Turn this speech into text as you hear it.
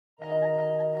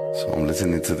So I'm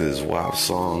listening to this WAP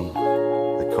song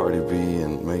by Cardi B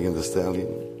and Megan Thee Stallion.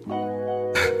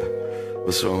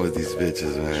 What's wrong with these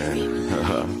bitches,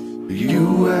 man?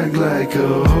 You act like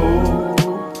a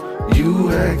hoe.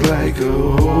 You act like a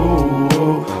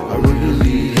hoe. I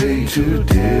really hate to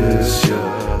diss ya.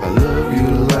 I love you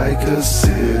like a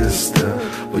sister,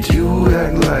 but you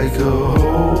act like a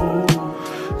hoe.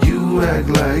 You act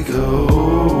like a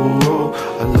hoe.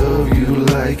 I love you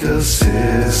like a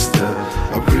sister.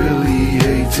 I really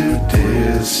hate to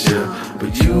diss ya,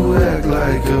 but you act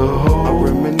like a hoe. I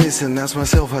reminisce and ask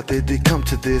myself how did it come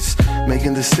to this.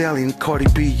 Megan Thee Stallion, Cardi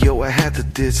B, yo, I had to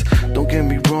diss. Don't get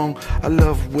me wrong, I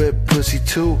love wet pussy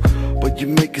too, but you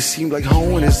make it seem like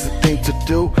hoeing is the thing to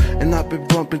do. And I've been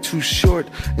bumping Too Short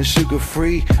and Sugar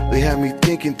Free. They had me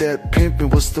thinking that pimping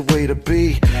was the way to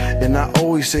be. And I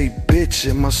always say bitch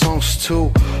in my songs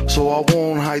too, so I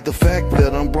won't hide the fact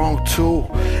that I'm wrong too.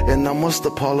 And I must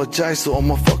apologize to all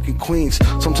my fucking queens.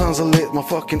 Sometimes I let my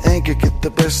fucking anger get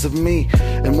the best of me,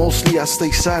 and mostly I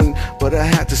stay silent, but I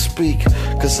had to speak,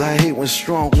 cause I hate when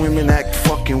strong women act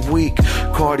fucking weak.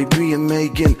 Cardi B and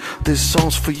Megan, this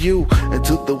song's for you, and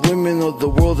to the women of the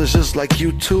world that's just like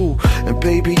you too. And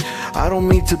baby, I don't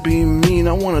mean to be mean,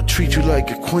 I wanna treat you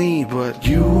like a queen, but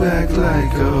you act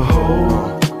like a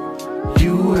hoe.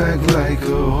 You act like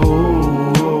a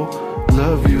hoe.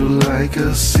 Love you like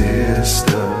a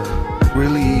sister.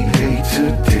 Really hate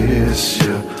to diss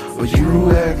ya, but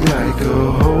you act like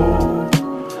a hoe.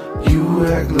 You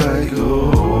act like a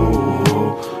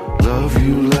hoe. Love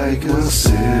you like a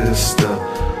sister,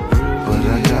 but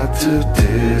I got to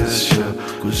diss ya,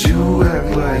 cause you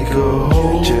act like a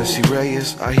hoe. Jesse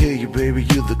Reyes, I hear you, baby,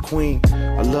 you're the queen.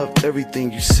 I love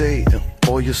everything you say and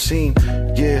all your scene,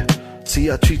 yeah.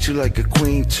 See, I treat you like a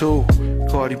queen too.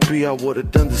 Cardi B, I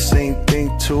would've done the same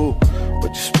thing too, but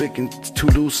you're speaking too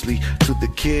loosely to the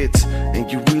kids, and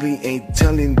you really ain't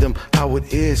telling them how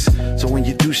it is. So when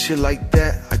you do shit like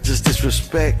that, I just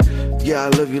disrespect. Yeah, I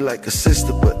love you like a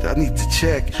sister, but I need to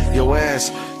check your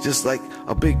ass just like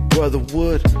a big brother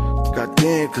would.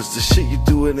 Goddamn, cause the shit you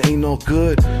do, it ain't no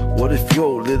good. What if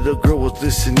your little girl was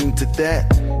listening to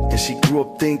that, and she grew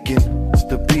up thinking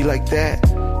to be like that?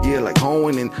 Yeah, like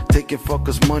hoeing and taking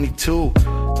fuckers' money too.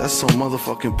 That's some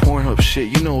motherfucking Pornhub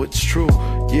shit, you know it's true.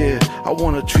 Yeah, I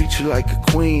wanna treat you like a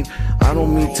queen, I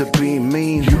don't mean to be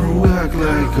mean. You act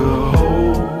like a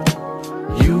hoe.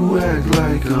 You act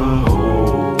like a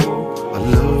hoe. I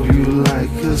love you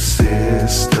like a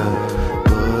sister,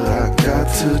 but I got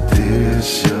to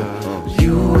diss ya.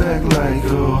 You act like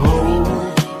a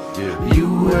hoe.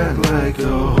 You act like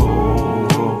a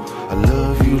hoe. I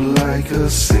love you like a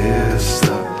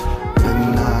sister,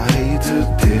 and I hate to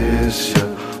diss ya,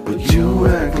 but you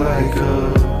act like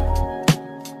a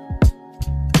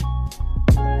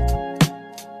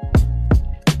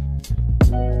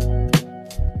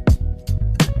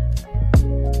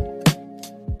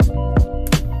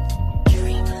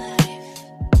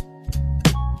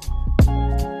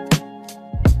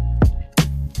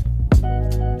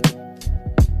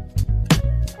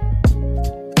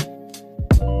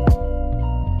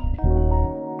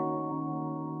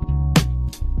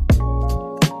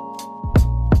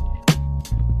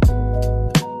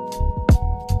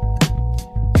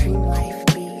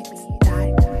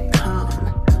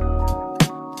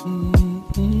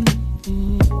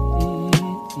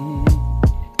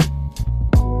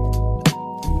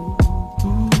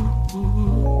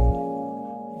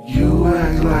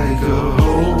like a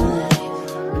hoe.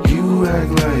 You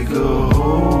act like a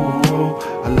hoe.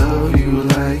 I love you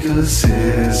like a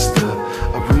sister.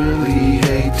 I really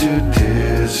hate to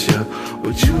diss ya,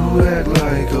 but you act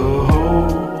like a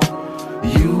hoe.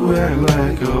 You act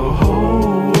like a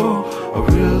hoe. I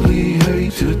really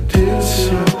hate to diss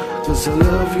ya, cause I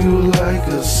love you like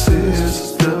a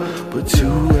sister, but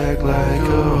you act like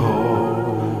a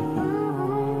hoe.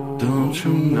 Don't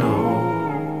you know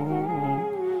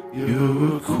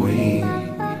you're a queen?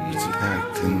 You're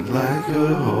acting like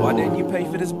a hoe. Why didn't you pay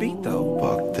for this beat though?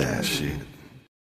 Fuck that shit.